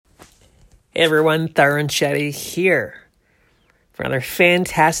Hey everyone, Tharan Shetty here for another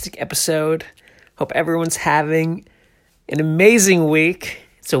fantastic episode. Hope everyone's having an amazing week.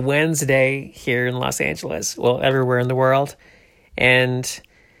 It's a Wednesday here in Los Angeles, well, everywhere in the world. And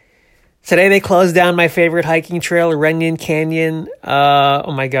today they closed down my favorite hiking trail, Runyon Canyon.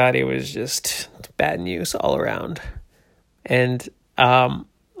 Oh my God, it was just bad news all around. And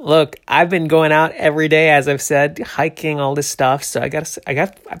look, I've been going out every day, as I've said, hiking, all this stuff. So I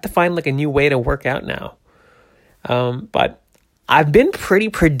have to find like a new way to work out now. But I've been pretty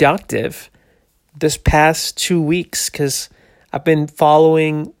productive this past 2 weeks because I've been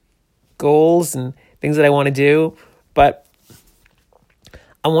following goals and things that I want to do. But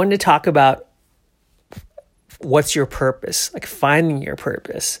I wanted to talk about what's your purpose, like finding your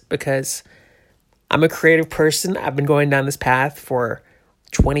purpose, because I'm a creative person. I've been going down this path for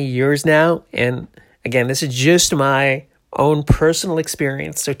 20 years now. And again, this is just my own personal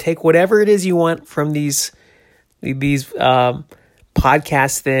experience. So take whatever it is you want from these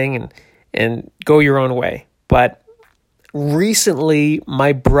podcast thing and go your own way. But recently,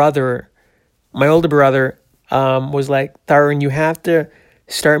 my older brother, was like, Tharan, you have to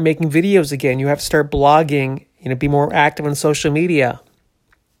start making videos again. You have to start blogging, be more active on social media.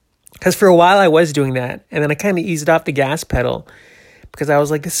 Because for a while I was doing that. And then I kind of eased off the gas pedal because I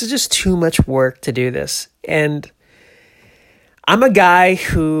was like, this is just too much work to do this. And I'm a guy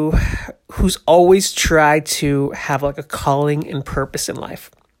who's always tried to have like a calling and purpose in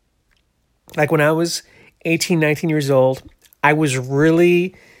life. Like when I was 18, 19 years old, I was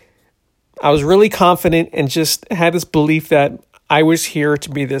really confident and just had this belief that I was here to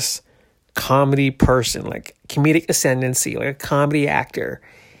be this comedy person, like comedic ascendancy, like a comedy actor.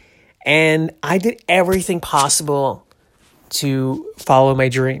 And I did everything possible to follow my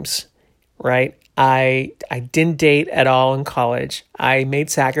dreams, right? I didn't date at all in college. I made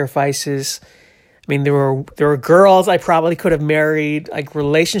sacrifices. I mean, there were girls I probably could have married, like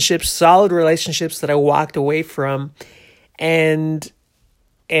solid relationships that I walked away from. And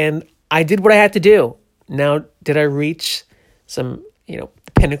I did what I had to do. Now, did I reach some,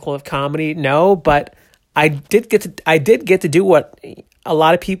 pinnacle of comedy? No, but I did get to do what a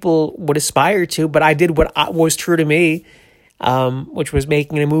lot of people would aspire to, but I did what was true to me, which was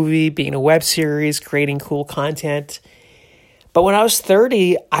making a movie, being a web series, creating cool content. But when I was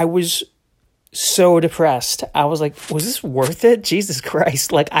 30, I was so depressed. I was like, was this worth it? Jesus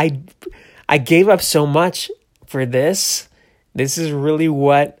Christ. Like I gave up so much for this. This is really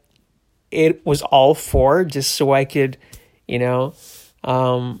what it was all for, just so I could,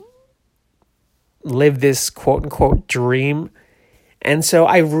 live this quote unquote dream. And so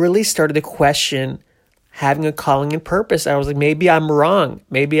I really started to question having a calling and purpose. I was like, maybe I'm wrong.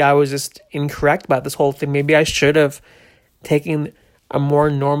 Maybe I was just incorrect about this whole thing. Maybe I should have taken a more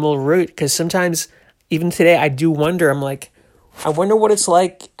normal route. Because sometimes, even today, I do wonder. I'm like, I wonder what it's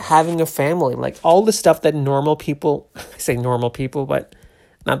like having a family. Like all the stuff that normal people, I say normal people, but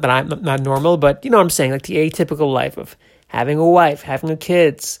not that I'm not normal, but you know what I'm saying? Like the atypical life of having a wife, having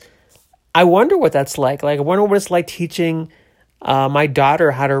kids. I wonder what that's like. Like I wonder what it's like teaching my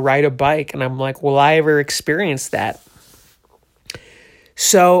daughter how to ride a bike. And I'm like, will I ever experience that?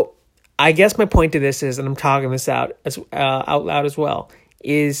 So I guess my point to this is, and I'm talking this out loud as well,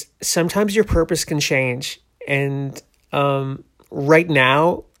 is sometimes your purpose can change. And right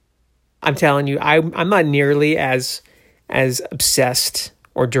now, I'm telling you, I'm not nearly as obsessed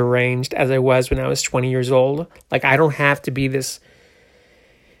or deranged as I was when I was 20 years old. Like I don't have to be this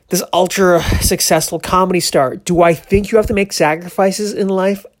ultra successful comedy star. Do I think you have to make sacrifices in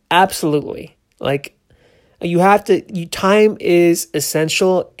life? Absolutely. Like time is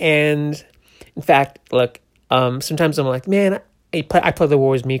essential. And in fact, look, sometimes I'm like, man, I play the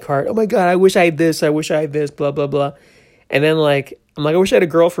Woe Is Me card. Oh my God, I wish I had this, blah, blah, blah. And then like, I'm like, I wish I had a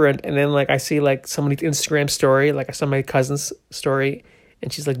girlfriend. And then like, I see like somebody's Instagram story, like I saw my cousin's story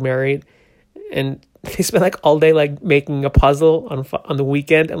and she's like married and they spend like all day like making a puzzle on the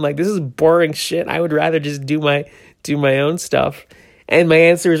weekend. I'm like, this is boring shit. I would rather just do my own stuff. And my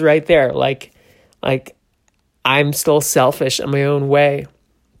answer is right there. Like I'm still selfish in my own way.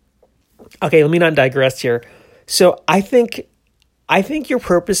 Okay, let me not digress here. So I think your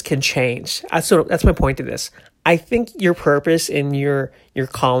purpose can change. That's my point to this. I think your purpose and your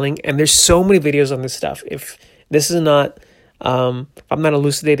calling, and there's so many videos on this stuff. If this is not, if I'm not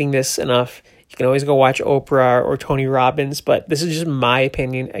elucidating this enough, you can always go watch Oprah or Tony Robbins, but this is just my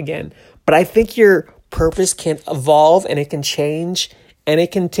opinion again. But I think your purpose can evolve and it can change and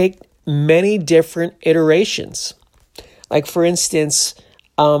it can take many different iterations. Like for instance,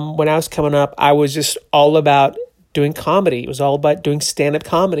 when I was coming up, I was just all about doing comedy. It was all about doing stand-up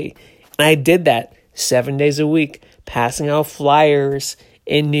comedy. And I did that 7 days a week, passing out flyers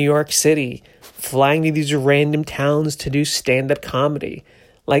in New York City, flying to these random towns to do stand-up comedy.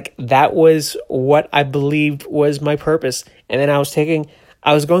 Like, that was what I believed was my purpose. And then I was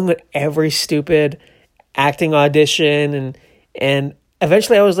going with every stupid acting audition, and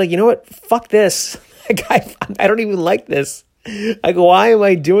eventually I was like, you know what? Fuck this. Like, I don't even like this. Like, why am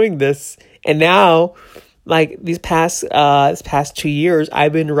I doing this? And now, like, this past 2 years,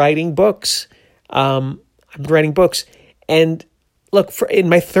 I've been writing books. And look, in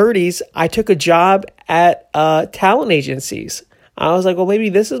my 30s, I took a job at talent agencies. I was like, well, maybe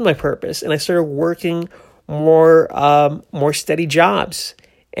this is my purpose. And I started working more steady jobs.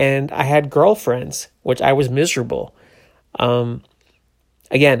 And I had girlfriends, which I was miserable.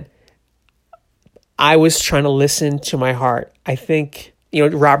 Again, I was trying to listen to my heart. I think,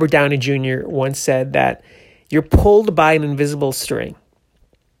 Robert Downey Jr. once said that you're pulled by an invisible string.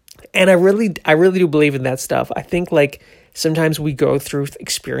 And I really do believe in that stuff. I think, like, sometimes we go through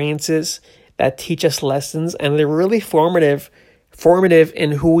experiences that teach us lessons, and they're really formative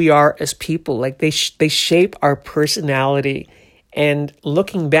in who we are as people. Like, they shape our personality. And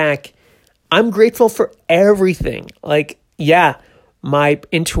looking back, I'm grateful for everything. Like, yeah, my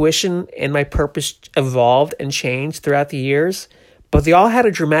intuition and my purpose evolved and changed throughout the years, but they all had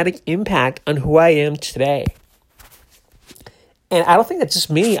a dramatic impact on who I am today. And I don't think that's just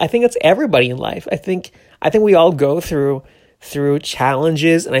me. I think it's everybody in life. I think we all go through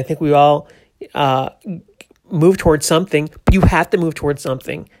challenges, and I think we all move towards something. But you have to move towards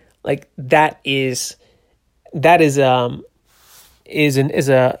something. Like, is it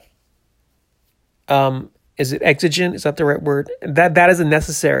exigent? Is that the right word? That is a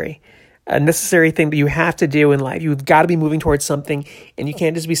necessary thing that you have to do in life. You've got to be moving towards something, and you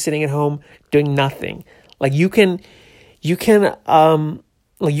can't just be sitting at home doing nothing. Like, you can have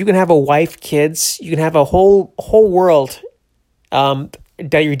a wife, kids, you can have a whole world that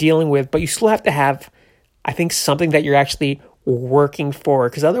you're dealing with, but you still have to have, I think, something that you're actually working for,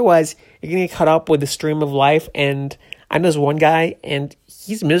 because otherwise you're going to get caught up with the stream of life. And I know this one guy, and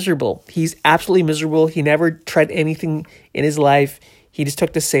he's miserable. He's absolutely miserable. He never tried anything in his life. He just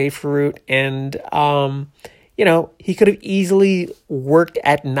took the safe route, and he could have easily worked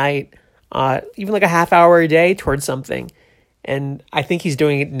at night, even like a half hour a day towards something. And I think he's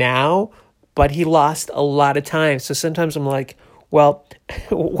doing it now, but he lost a lot of time. So sometimes I'm like, well,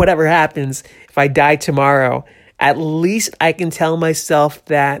 whatever happens, if I die tomorrow, at least I can tell myself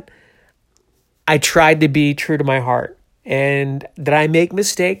that I tried to be true to my heart. And did I make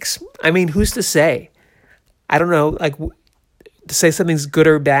mistakes? I mean, who's to say? I don't know, like, to say something's good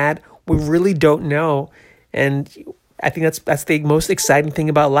or bad, we really don't know. And I think that's the most exciting thing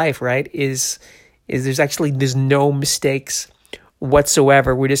about life, right? Is there's no mistakes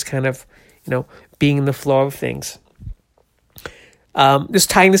whatsoever. We're just kind of, being in the flow of things.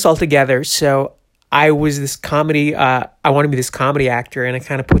 Just tying this all together. So I was this comedy, I want to be this comedy actor, and I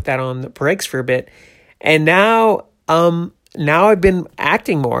kind of put that on the brakes for a bit. And now I've been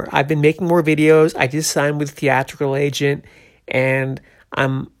acting more. I've been making more videos. I just signed with a theatrical agent, and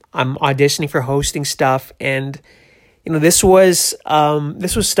I'm auditioning for hosting stuff. And this was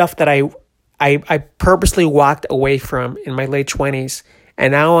stuff that I purposely walked away from in my late 20s,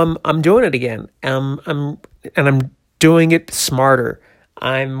 and now I'm doing it again. I'm doing it smarter.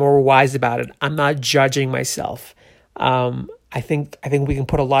 I'm more wise about it. I'm not judging myself. I think we can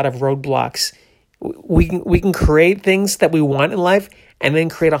put a lot of roadblocks. We can create things that we want in life, and then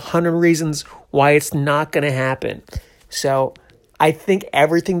create 100 reasons why it's not going to happen. So I think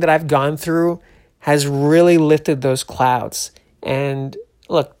everything that I've gone through has really lifted those clouds. And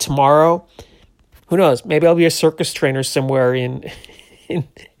look, tomorrow, who knows? Maybe I'll be a circus trainer somewhere in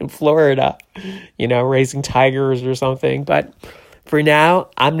Florida, raising tigers or something. But for now,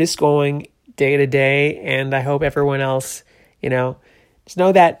 I'm just going day to day, and I hope everyone else, just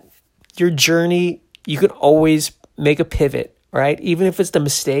know that your journey, you can always make a pivot, right? Even if it's the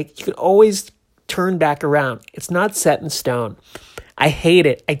mistake, you can always turn back around. It's not set in stone. I hate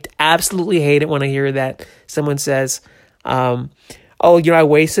it. I absolutely hate it when I hear that someone says, I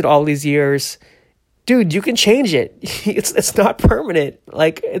wasted all these years. Dude, you can change it. It's not permanent.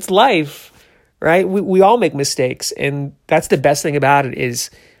 Like, it's life, right? We all make mistakes, and that's the best thing about it, is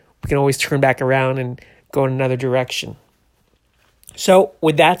we can always turn back around and go in another direction. So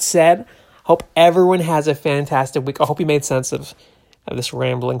with that said, hope everyone has a fantastic week. I hope you made sense of this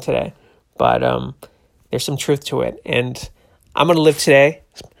rambling today, but there's some truth to it, and I'm going to live today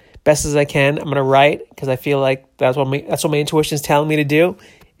as best as I can. I'm going to write, because I feel like that's what my intuition is telling me to do.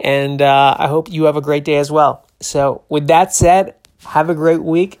 And I hope you have a great day as well. So with that said, Have a great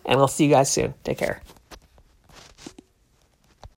week, and I'll see you guys soon. Take care.